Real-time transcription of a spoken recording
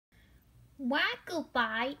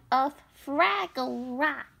Waggleby of Fraggle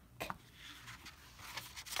Rock.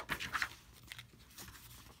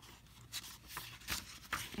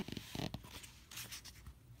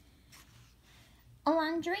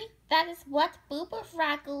 Laundry, that is what Boober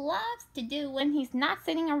Fraggle loves to do when he's not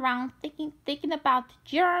sitting around thinking about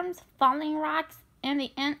germs, falling rocks, and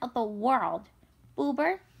the end of the world.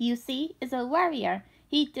 Boober, you see, is a warrior.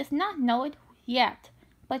 He does not know it yet,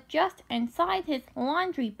 but just inside his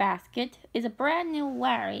laundry basket is a brand new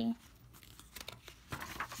worry.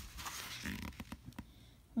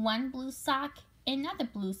 One blue sock, another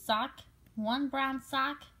blue sock, one brown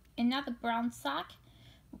sock, another brown sock,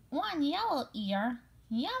 one yellow ear,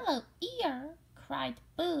 cried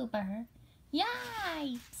Boober.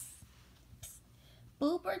 Yikes! Psst.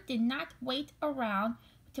 Boober did not wait around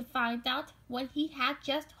to find out what he had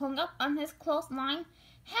just hung up on his clothesline.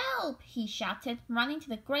 Help! He shouted, running to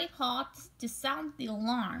the great hall to sound the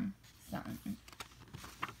alarm.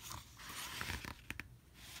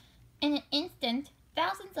 In an instant,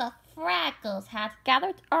 thousands of Fraggles had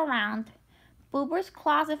gathered around. Boober's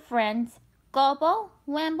closet friends, Gobble,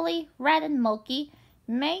 Waggleby, Red, and Moki,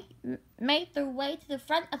 made their way to the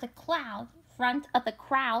front of the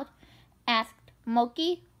crowd. Asked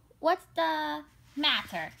Moki, "What's the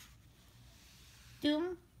matter?"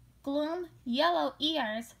 Doom, gloom, yellow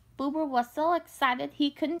ears. Boober was so excited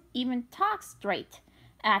he couldn't even talk straight.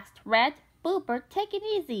 Asked Red, "Boober, take it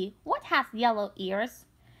easy. What has yellow ears?"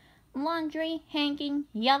 "Laundry hanging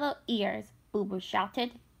yellow ears," Boober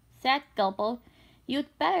shouted. Said Gobble,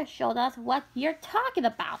 "You'd better show us what you're talking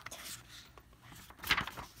about."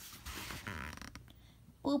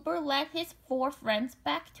 Boober led his 4 friends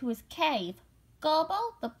back to his cave.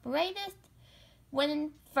 Gobble, the bravest, went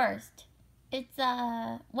in first. It's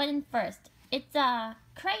a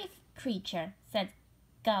crave creature," said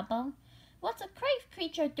Gobble. "What's a crave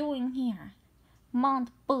creature doing here?"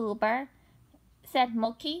 moaned Boober. Said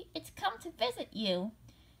Moki, "It's come to visit you.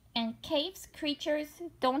 And caves creatures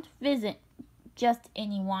don't visit just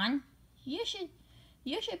anyone. You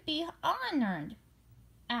should be honored,"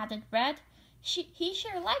 added Red. "He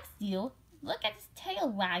sure likes you. Look at his tail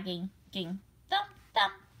wagging. Thump,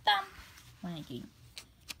 thump, thump, wagging."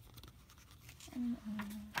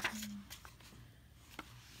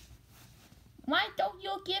 "Why don't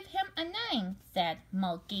you give him a name?" said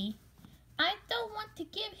Moki. "I don't want to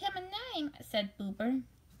give him a name," said Boober.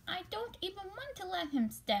 "I don't even want to let him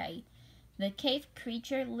stay." The cave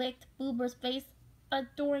creature licked Boober's face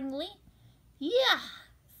adoringly. "Yuck,"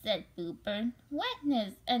 said Boober.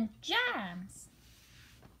 "Wetness and germs."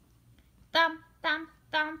 "Thump, thump,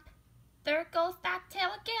 thump. There goes that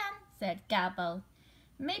tail again," said Gobble.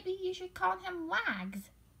 "Maybe you should call him Wags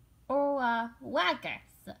or Wagger,"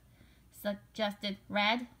 suggested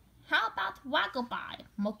Red. "How about Waggleby?"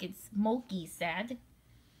 Moki said.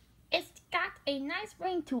 "It's got a nice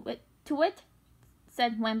ring to it,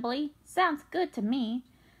 said Waggleby. "Sounds good to me,"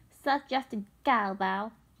 suggested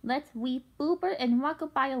Gobble. "Let's leave Boober and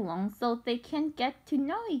Waggleby alone so they can get to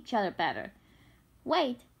know each other better."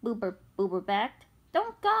 "Wait," Boober begged.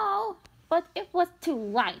 "Don't go." But it was too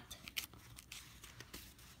late.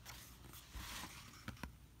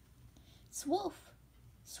 "Swoof,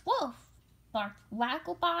 swoof," barked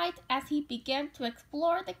Waggleby as he began to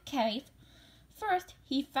explore the cave. First,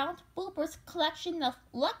 he found Boober's collection of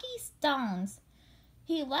lucky stones.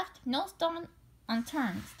 He left no stone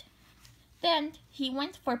unturned. Then he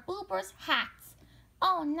went for Boober's hats.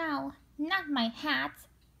 "Oh no, not my hats,"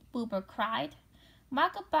 Boober cried.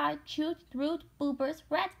 Waggleby chewed through Boober's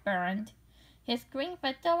red band, his green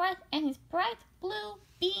fedora, and his bright blue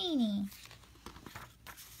beanie.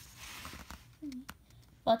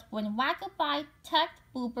 But when Waggleby tucked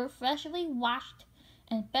Boober's freshly washed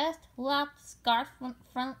and best-loved scarf from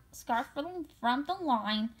the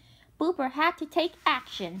line, Boober had to take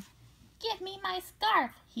action. "Give me my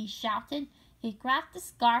scarf," he shouted. He grabbed the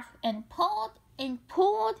scarf and pulled and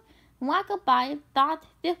pulled. Waggleby thought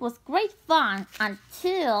this was great fun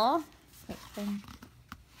until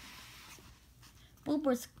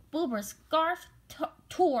Boober's scarf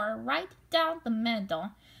tore right down the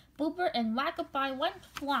middle. Boober and Waggleby went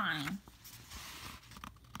flying.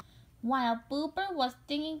 While Boober was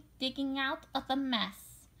digging out of the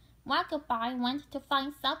mess, Waggleby went to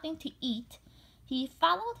find something to eat. He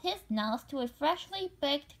followed his nose to a freshly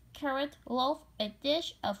baked carrot loaf, a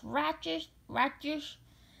dish of radish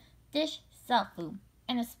tofu,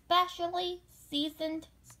 and a specially seasoned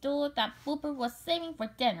stew that Boober was saving for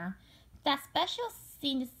dinner. That special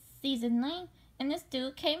seasoning in the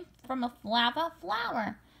stew came from a flava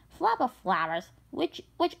flower. Flava flowers, which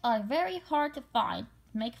are very hard to find,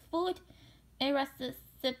 make food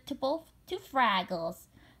susceptible to Fraggles.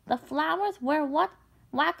 The flowers were what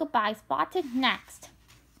Waggleby spotted next.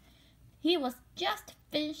 He was just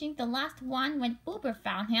finishing the last one when Boober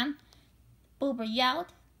found him. Boober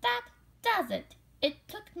yelled, "That does it! It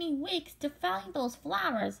took me weeks to find those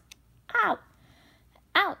flowers. Out!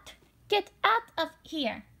 Out! Get out of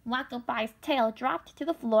here!" Waggleby's tail dropped to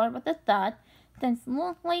the floor with a thud. Then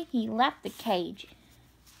slowly he left the cage.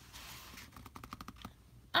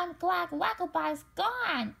 "I'm glad Waggleby's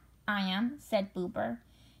gone, I am," said Boober.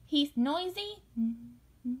 "He's noisy,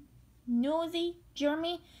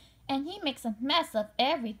 germy, and he makes a mess of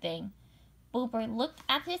everything." Boober looked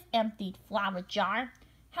at his emptied flower jar.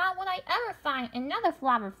 "How would I ever find another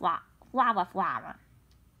flower?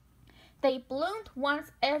 They bloomed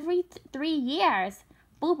once every 3 years."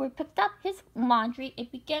 Boober picked up his laundry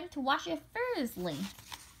and began to wash it furiously.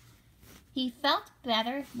 He felt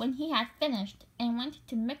better when he had finished and went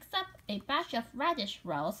to mix up a batch of radish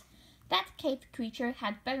rolls. "That cave creature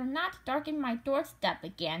had better not darken my doorstep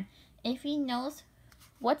again if he knows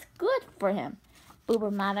what's good for him,"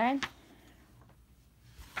 Boober muttered.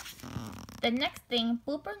 The next thing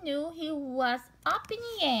Boober knew, he was up in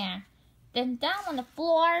the air, then down on the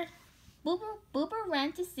floor. Boober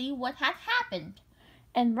ran to see what had happened.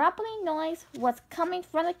 And rumbling noise was coming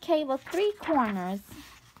from the cave of 3 corners.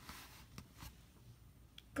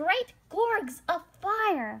 "Great gorgs of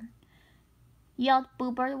fire!" yelled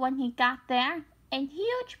Boober when he got there. A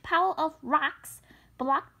huge pile of rocks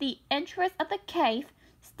blocked the entrance of the cave,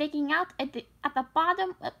 sticking out at the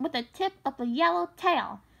bottom with the tip of a yellow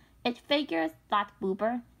tail. "It figures," thought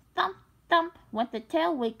Boober. Thump, thump went the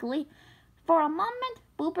tail weakly. For a moment,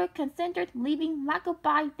 Boober considered leaving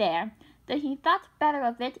Waggleby there. Then he thought better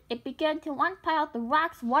of it and began to unpile the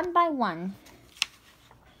rocks one by one.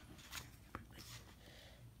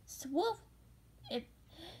 "Swoof!"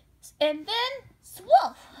 And then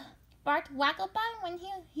swoof! Barked Waggleby when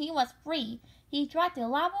he was free. He dropped a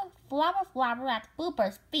flower at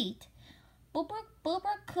Boober's feet.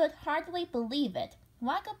 Boober could hardly believe it.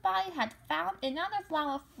 Waggleby had found another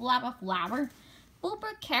flower.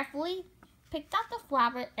 Boober carefully picked up the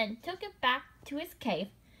flower and took it back to his cave.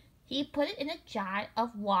 He put it in a jar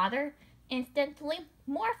of water. Instantly,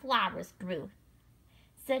 more flowers grew.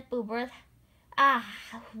 Said Boober,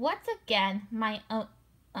 once again, my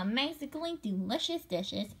amazingly delicious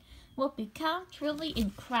dishes will become truly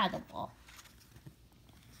incredible."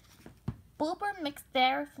 Boober mixed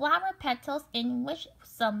their flower petals in with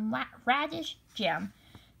some radish jam.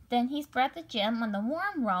 Then he spread the jam on the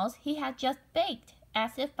warm rolls he had just baked,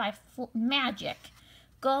 as if by magic.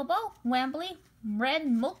 Gobbo, Wembley, Red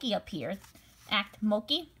Moki appeared. Asked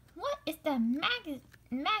Moki, "What is that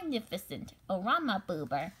magnificent aroma,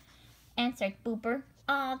 Boober?" Answered Boober,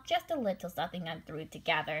 "Oh, just a little something I threw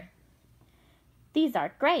together." "These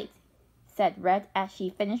are great," said Red as she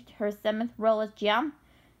finished her 7th roll of jam.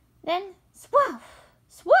 Then, swoof,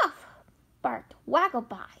 swoof, barked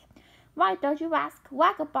Waggleby. "Why don't you ask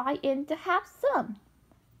Waggleby in to have some?"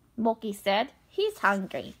 Moki said, He's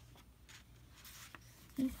hungry.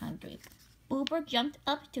 Boober jumped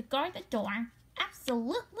up to guard the door.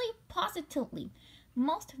 Absolutely, positively,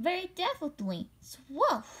 most very definitely.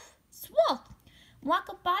 Swoof, swoof.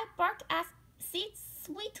 Waggleby barked as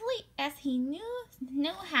sweetly as he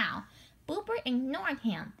knew how. Boober ignored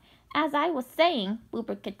him. "As I was saying,"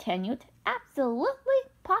 Boober continued, "absolutely,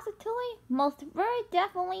 positively, most very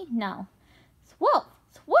definitely no." "Swoof,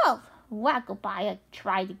 swoof," Waggleby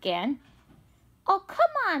tried again. "Oh,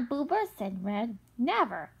 come on, Boober," said Red.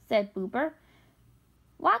 "Never," said Boober.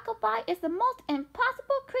 "Waggleby is the most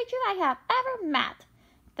impossible creature I have ever met."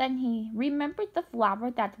 Then he remembered the flower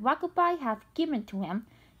that Waggleby had given to him.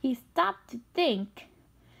 He stopped to think.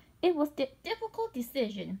 It was a difficult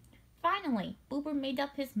decision. Finally, Boober made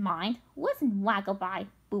up his mind. "Listen, Waggleby,"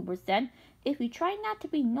 Boober said. "If you try not to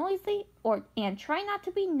be noisy, and try not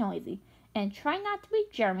to be noisy, and try not to be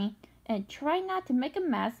germy, and try not to make a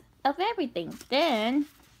mess of everything, then..."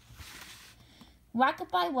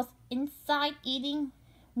 Waggleby was inside eating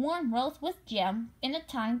warm rolls with jam in the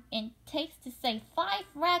time it takes to say 5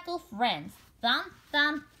 Fraggle friends. Thump,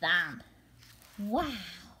 thump, thump.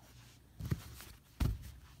 Wow!